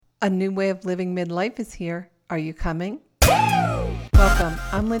A new way of living midlife is here. Are you coming? Welcome.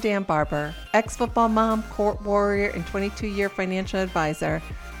 I'm LaDan Barber, ex-football mom, court warrior, and 22-year financial advisor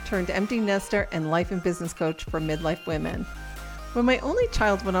turned empty nester and life and business coach for midlife women. When my only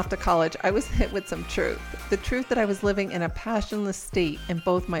child went off to college, I was hit with some truth. The truth that I was living in a passionless state in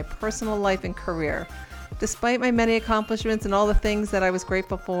both my personal life and career. Despite my many accomplishments and all the things that I was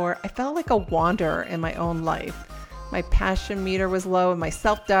grateful for, I felt like a wanderer in my own life. My passion meter was low and my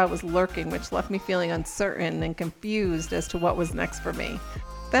self-doubt was lurking, which left me feeling uncertain and confused as to what was next for me.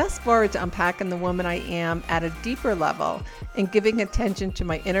 Fast forward to unpacking the woman I am at a deeper level and giving attention to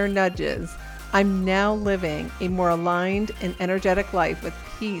my inner nudges, I'm now living a more aligned and energetic life with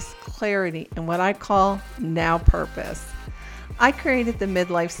peace, clarity, and what I call now purpose. I created the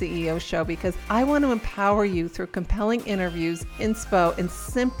Midlife CEO Show because I want to empower you through compelling interviews, inspo, and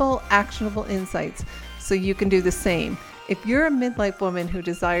simple, actionable insights so you can do the same. If you're a midlife woman who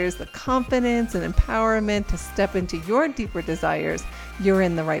desires the confidence and empowerment to step into your deeper desires, you're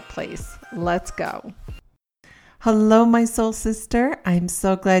in the right place. Let's go. Hello, my soul sister. I'm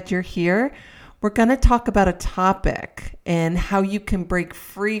so glad you're here. We're going to talk about a topic and how you can break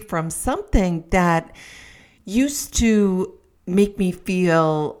free from something that used to make me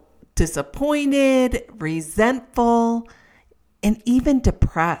feel disappointed, resentful, and even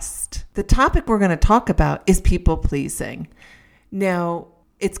depressed. The topic we're going to talk about is people pleasing. Now,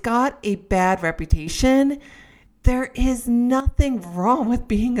 it's got a bad reputation. There is nothing wrong with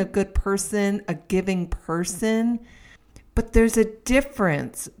being a good person, a giving person, but there's a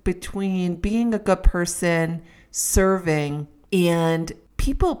difference between being a good person, serving, and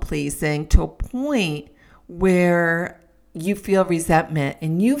people pleasing to a point where you feel resentment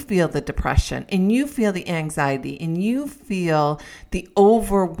and you feel the depression and you feel the anxiety and you feel the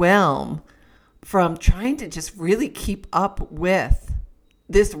overwhelm from trying to just really keep up with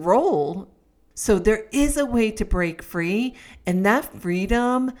this role. So there is a way to break free, and that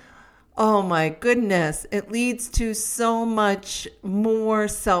freedom, oh my goodness, it leads to so much more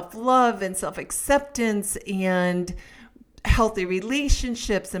self-love and self-acceptance and healthy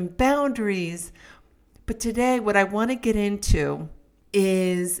relationships and boundaries. But today, what I want to get into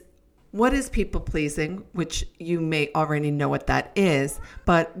is what is people pleasing, which you may already know what that is.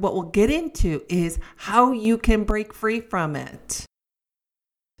 But what we'll get into is how you can break free from it.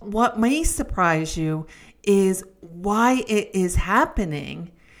 What may surprise you is why it is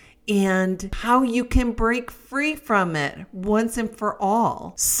happening and how you can break free from it once and for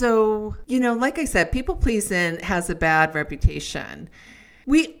all. So, like I said, people pleasing has a bad reputation.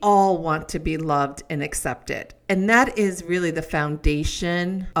 We all want to be loved and accepted. And that is really the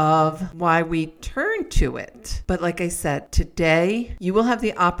foundation of why we turn to it. But like I said, today you will have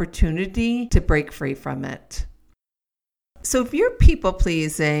the opportunity to break free from it. So if you're people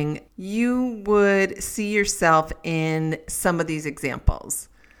pleasing, you would see yourself in some of these examples.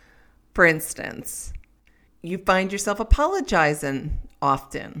 For instance, you find yourself apologizing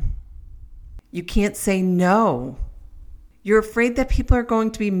often. You can't say no. You're afraid that people are going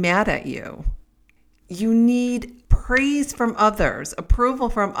to be mad at you. You need praise from others, approval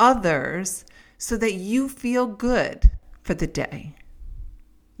from others, so that you feel good for the day.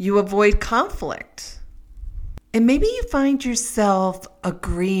 You avoid conflict. And maybe you find yourself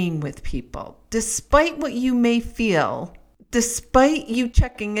agreeing with people, despite what you may feel, despite you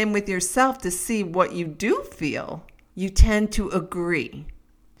checking in with yourself to see what you do feel, you tend to agree.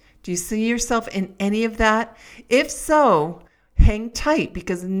 Do you see yourself in any of that? If so, hang tight,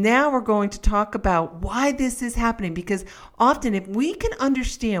 because now we're going to talk about why this is happening. Because often if we can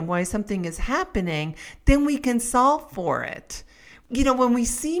understand why something is happening, then we can solve for it. When we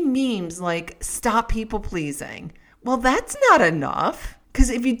see memes like stop people pleasing, well, that's not enough.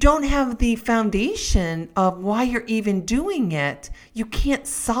 Because if you don't have the foundation of why you're even doing it, you can't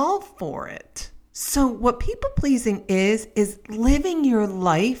solve for it. So what people pleasing is living your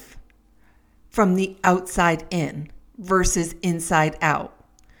life from the outside in versus inside out.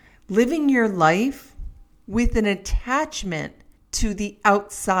 Living your life with an attachment to the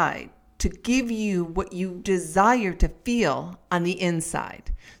outside to give you what you desire to feel on the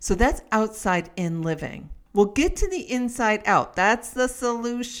inside. So that's outside in living. We'll get to the inside out. That's the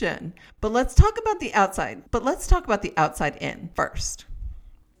solution. But let's talk about the outside. But let's talk about the outside in first.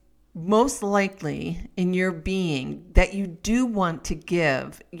 Most likely in your being that you do want to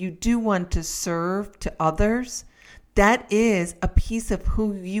give, you do want to serve to others. That is a piece of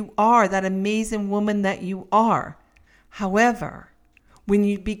who you are, that amazing woman that you are. However, when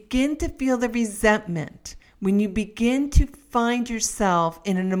you begin to feel the resentment, When you begin to find yourself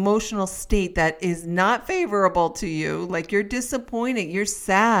in an emotional state that is not favorable to you, like you're disappointed, you're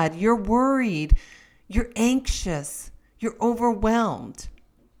sad, you're worried, you're anxious, you're overwhelmed,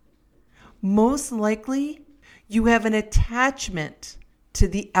 most likely you have an attachment to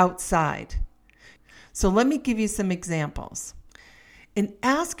the outside. So let me give you some examples. And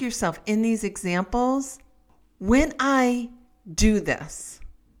ask yourself in these examples, when I do this,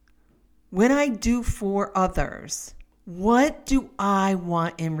 when I do for others, what do I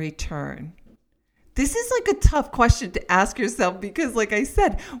want in return? This is like a tough question to ask yourself because, like I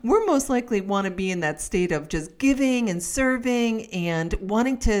said, we're most likely want to be in that state of just giving and serving and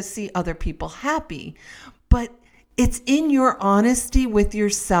wanting to see other people happy. But it's in your honesty with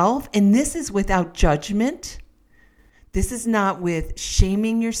yourself, and this is without judgment. This is not with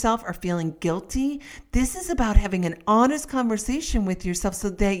shaming yourself or feeling guilty. This is about having an honest conversation with yourself so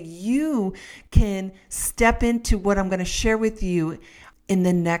that you can step into what I'm going to share with you in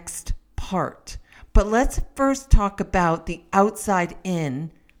the next part. But let's first talk about the outside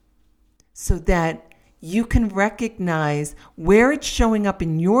in so that you can recognize where it's showing up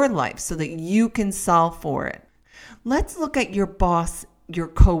in your life so that you can solve for it. Let's look at your boss, your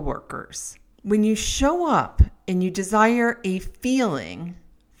coworkers. When you show up and you desire a feeling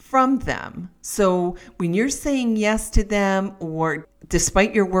from them, so when you're saying yes to them or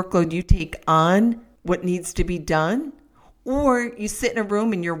despite your workload, you take on what needs to be done, or you sit in a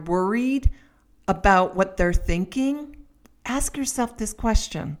room and you're worried about what they're thinking, ask yourself this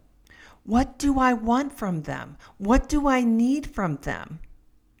question. What do I want from them? What do I need from them?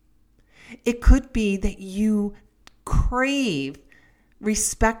 It could be that you crave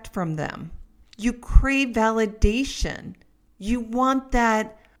respect from them. You crave validation. You want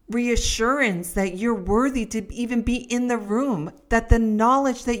that reassurance that you're worthy to even be in the room, that the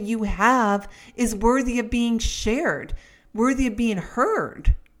knowledge that you have is worthy of being shared, worthy of being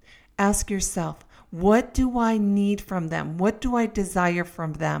heard. Ask yourself, what do I need from them? What do I desire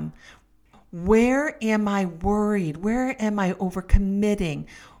from them? Where am I worried? Where am I overcommitting?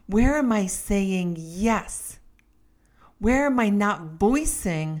 Where am I saying yes? Where am I not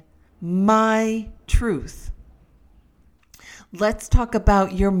voicing my truth? Let's talk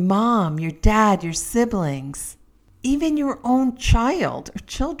about your mom, your dad, your siblings, even your own child or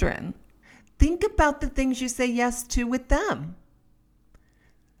children. Think about the things you say yes to with them.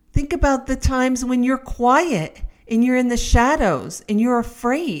 Think about the times when you're quiet and you're in the shadows and you're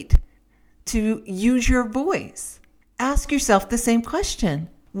afraid to use your voice. Ask yourself the same question.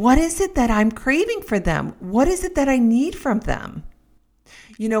 What is it that I'm craving for them? What is it that I need from them?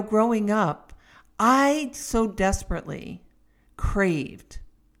 You know, growing up, I so desperately craved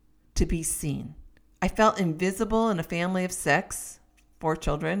to be seen. I felt invisible in a family of 6, 4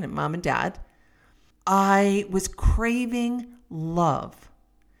 children and mom and dad. I was craving love.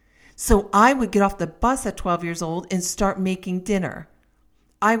 So I would get off the bus at 12 years old and start making dinner.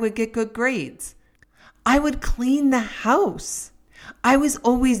 I would get good grades. I would clean the house. I was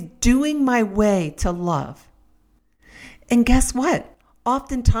always doing my way to love. And guess what?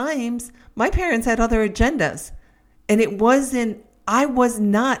 Oftentimes, my parents had other agendas. And I was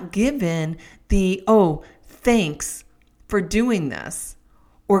not given the, thanks for doing this,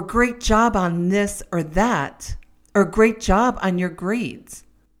 or great job on this or that, or great job on your grades,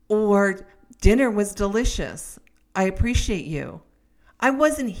 or dinner was delicious. I appreciate you. I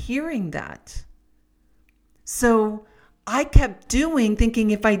wasn't hearing that. So I kept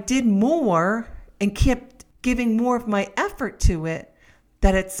thinking if I did more and kept giving more of my effort to it,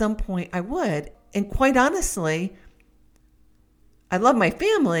 that at some point I would. And quite honestly, I love my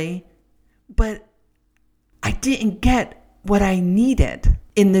family, but I didn't get what I needed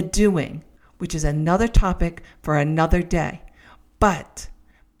in the doing, which is another topic for another day. But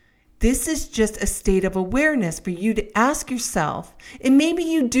this is just a state of awareness for you to ask yourself, and maybe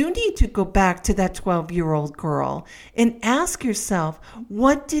you do need to go back to that 12-year-old girl and ask yourself,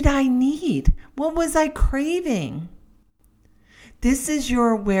 what did I need? What was I craving? This is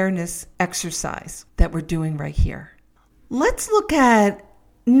your awareness exercise that we're doing right here. Let's look at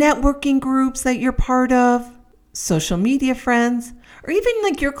networking groups that you're part of, social media friends, or even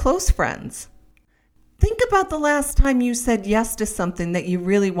like your close friends. Think about the last time you said yes to something that you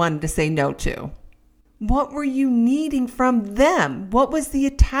really wanted to say no to. What were you needing from them? What was the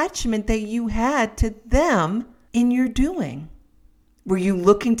attachment that you had to them in your doing? Were you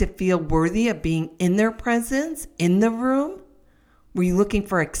looking to feel worthy of being in their presence, in the room? Were you looking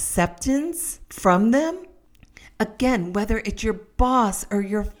for acceptance from them? Again, whether it's your boss or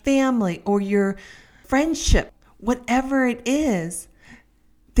your family or your friendship, whatever it is,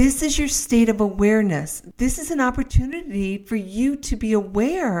 This is your state of awareness. This is an opportunity for you to be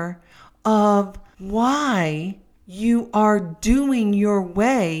aware of why you are doing your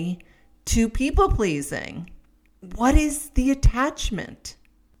way to people pleasing. What is the attachment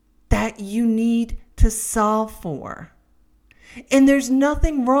that you need to solve for? And there's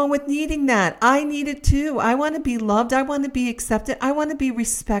nothing wrong with needing that. I need it too. I want to be loved. I want to be accepted. I want to be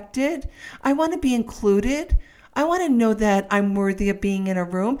respected. I want to be included. I want to know that I'm worthy of being in a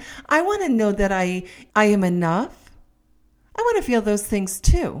room. I want to know that I am enough. I want to feel those things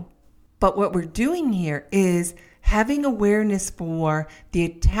too. But what we're doing here is having awareness for the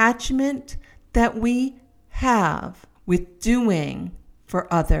attachment that we have with doing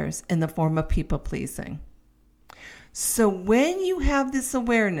for others in the form of people pleasing. So when you have this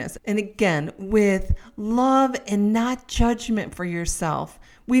awareness, and again, with love and not judgment for yourself,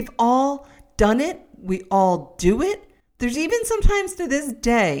 we've all done it. We all do it. There's even sometimes to this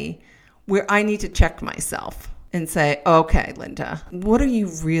day where I need to check myself and say, okay, Linda, what are you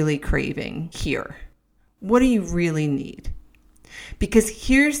really craving here? What do you really need? Because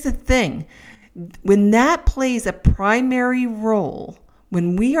here's the thing. When that plays a primary role,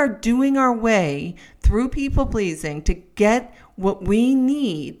 when we are doing our way through people pleasing to get what we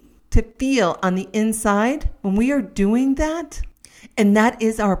need to feel on the inside, when we are doing that, and that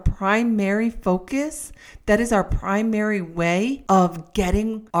is our primary focus, that is our primary way of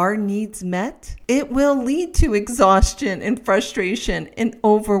getting our needs met, it will lead to exhaustion and frustration and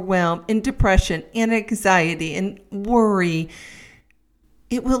overwhelm and depression and anxiety and worry.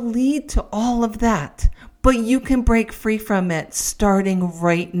 It will lead to all of that. But you can break free from it starting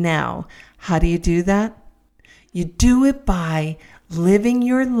right now. How do you do that? You do it by living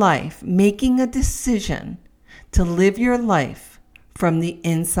your life, making a decision to live your life from the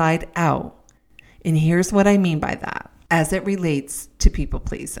inside out. And here's what I mean by that as it relates to people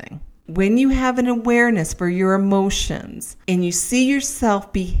pleasing. When you have an awareness for your emotions and you see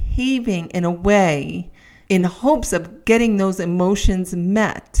yourself behaving in a way in hopes of getting those emotions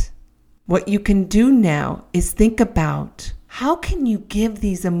met, what you can do now is think about how can you give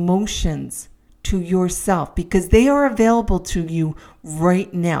these emotions to yourself, because they are available to you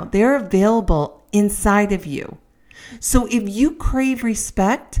right now. They're available inside of you. So if you crave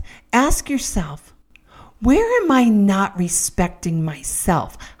respect, ask yourself, where am I not respecting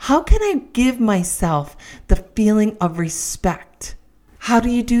myself? How can I give myself the feeling of respect? How do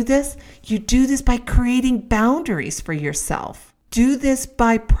you do this? You do this by creating boundaries for yourself. Do this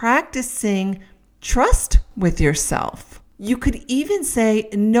by practicing trust with yourself. You could even say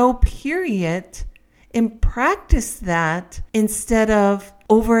no, period, and practice that instead of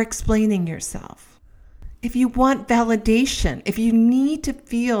over-explaining yourself. If you want validation, if you need to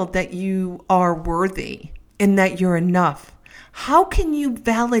feel that you are worthy and that you're enough, how can you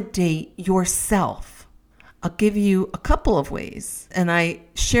validate yourself? I'll give you a couple of ways, and I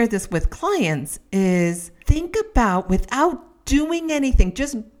share this with clients, is think about, without doing anything,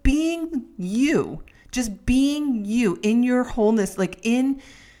 just being you in your wholeness, like in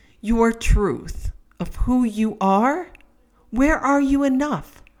your truth of who you are. Where are you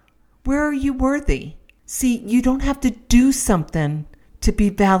enough? Where are you worthy? See, you don't have to do something to be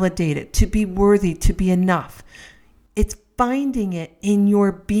validated, to be worthy, to be enough. It's finding it in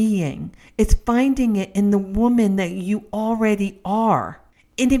your being. It's finding it in the woman that you already are.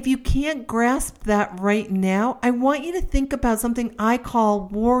 And if you can't grasp that right now, I want you to think about something I call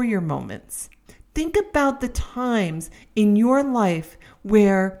warrior moments. Think about the times in your life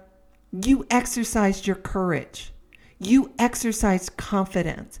where you exercised your courage. You exercised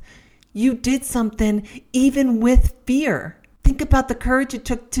confidence. You did something even with fear. Think about the courage it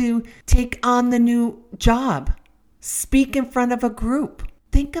took to take on the new job, speak in front of a group.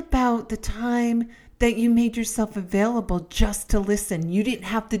 Think about the time that you made yourself available just to listen. You didn't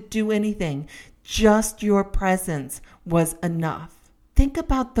have to do anything. Just your presence was enough. Think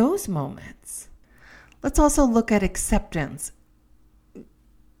about those moments. Let's also look at acceptance.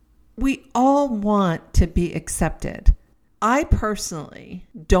 We all want to be accepted. I personally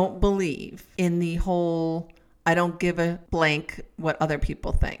don't believe in the whole, I don't give a blank what other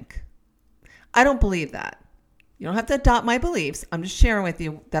people think. I don't believe that. You don't have to adopt my beliefs. I'm just sharing with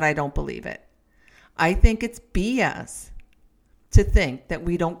you that I don't believe it. I think it's BS to think that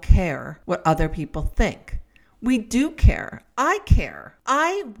we don't care what other people think. We do care. I care.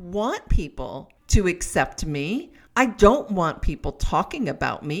 I want people to accept me. I don't want people talking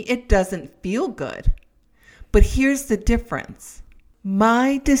about me. It doesn't feel good. But here's the difference.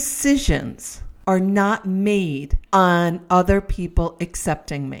 My decisions are not made on other people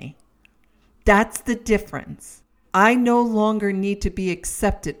accepting me. That's the difference. I no longer need to be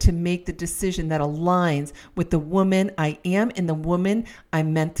accepted to make the decision that aligns with the woman I am and the woman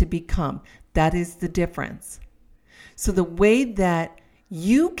I'm meant to become. That is the difference. So the way that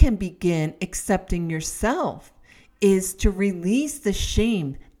you can begin accepting yourself is to release the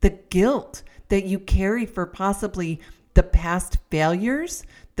shame, the guilt that you carry for possibly the past failures,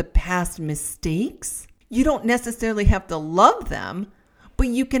 the past mistakes. You don't necessarily have to love them, but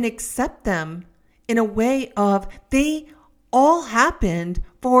you can accept them in a way of they all happened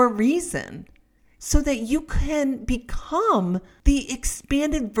for a reason, so that you can become the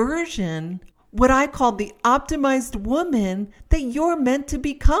expanded version, what I call the optimized woman that you're meant to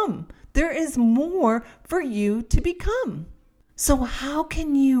become. There is more for you to become. So how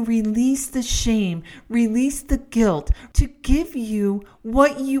can you release the shame, release the guilt to give you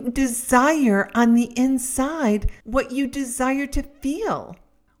what you desire on the inside, what you desire to feel?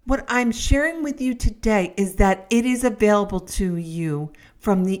 What I'm sharing with you today is that it is available to you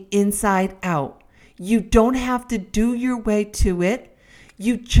from the inside out. You don't have to do your way to it.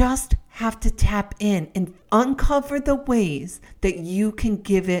 You just have to tap in and uncover the ways that you can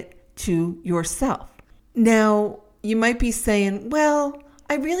give it to yourself. Now, you might be saying, well,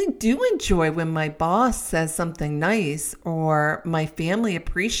 I really do enjoy when my boss says something nice, or my family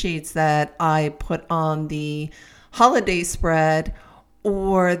appreciates that I put on the holiday spread,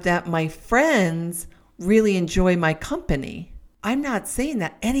 or that my friends really enjoy my company. I'm not saying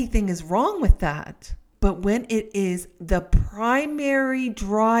that anything is wrong with that. But when it is the primary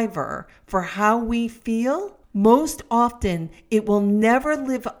driver for how we feel, most often it will never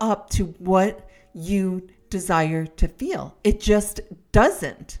live up to what you desire to feel. It just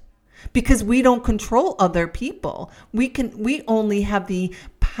doesn't, because we don't control other people. We only have the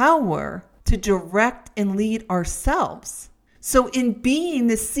power to direct and lead ourselves. So in being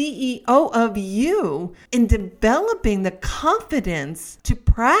the CEO of you, in developing the confidence to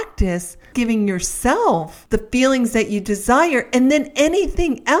practice giving yourself the feelings that you desire, and then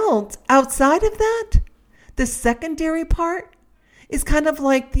anything else outside of that, the secondary part is kind of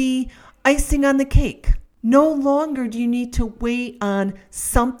like the icing on the cake. No longer do you need to wait on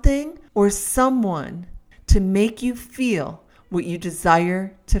something or someone to make you feel what you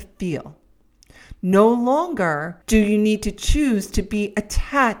desire to feel. No longer do you need to choose to be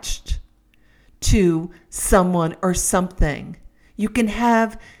attached to someone or something. You can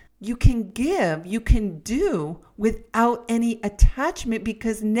give, you can do without any attachment,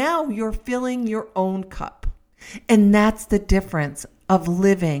 because now you're filling your own cup. And that's the difference of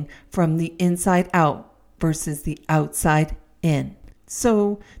living from the inside out versus the outside in.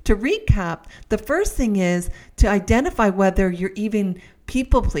 So to recap, the first thing is to identify whether you're even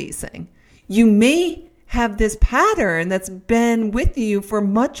people pleasing. You may have this pattern that's been with you for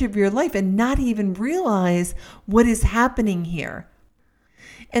much of your life and not even realize what is happening here.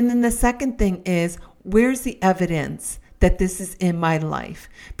 And then the second thing is, where's the evidence that this is in my life?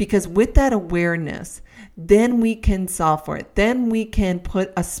 Because with that awareness, then we can solve for it. Then we can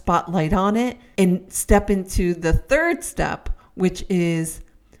put a spotlight on it and step into the third step, which is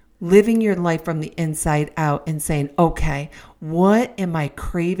living your life from the inside out and saying, okay, what am I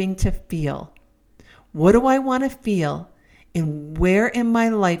craving to feel? What do I want to feel? And where in my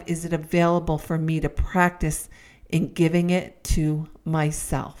life is it available for me to practice in giving it to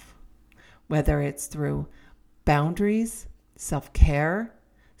myself? Whether it's through boundaries, self-care,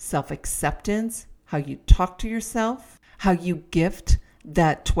 self-acceptance, how you talk to yourself, how you gift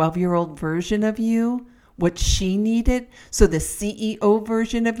that 12-year-old version of you what she needed, so the CEO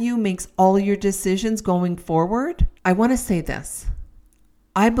version of you makes all your decisions going forward. I want to say this.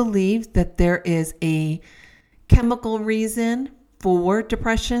 I believe that there is a chemical reason for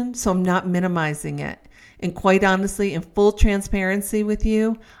depression, so I'm not minimizing it. And quite honestly, in full transparency with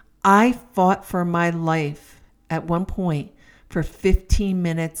you, I fought for my life at one point for 15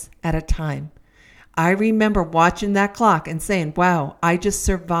 minutes at a time. I remember watching that clock and saying, wow, I just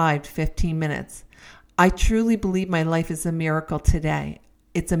survived 15 minutes. I truly believe my life is a miracle today.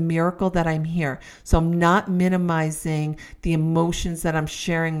 It's a miracle that I'm here. So I'm not minimizing the emotions that I'm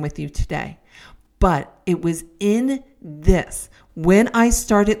sharing with you today. But it was in this, when I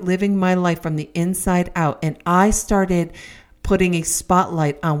started living my life from the inside out, and I started putting a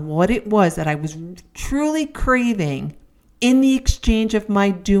spotlight on what it was that I was truly craving in the exchange of my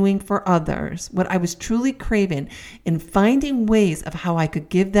doing for others, what I was truly craving, and finding ways of how I could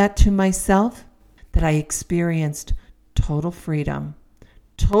give that to myself, that I experienced total freedom.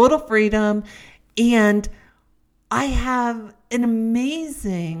 And I have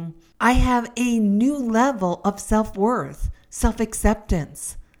a new level of self-worth,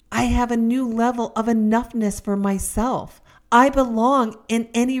 self-acceptance. I have a new level of enoughness for myself. I belong in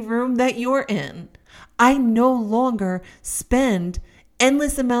any room that you're in. I no longer spend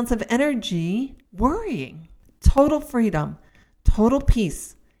endless amounts of energy worrying. Total freedom, total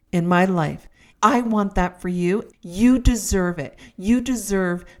peace in my life. I want that for you. You deserve it. You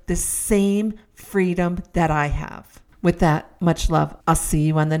deserve the same freedom that I have. With that, much love. I'll see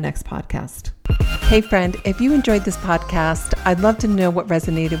you on the next podcast. Hey friend, if you enjoyed this podcast, I'd love to know what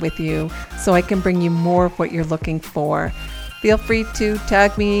resonated with you so I can bring you more of what you're looking for. Feel free to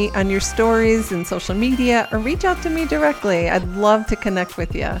tag me on your stories and social media or reach out to me directly. I'd love to connect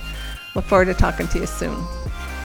with you. Look forward to talking to you soon.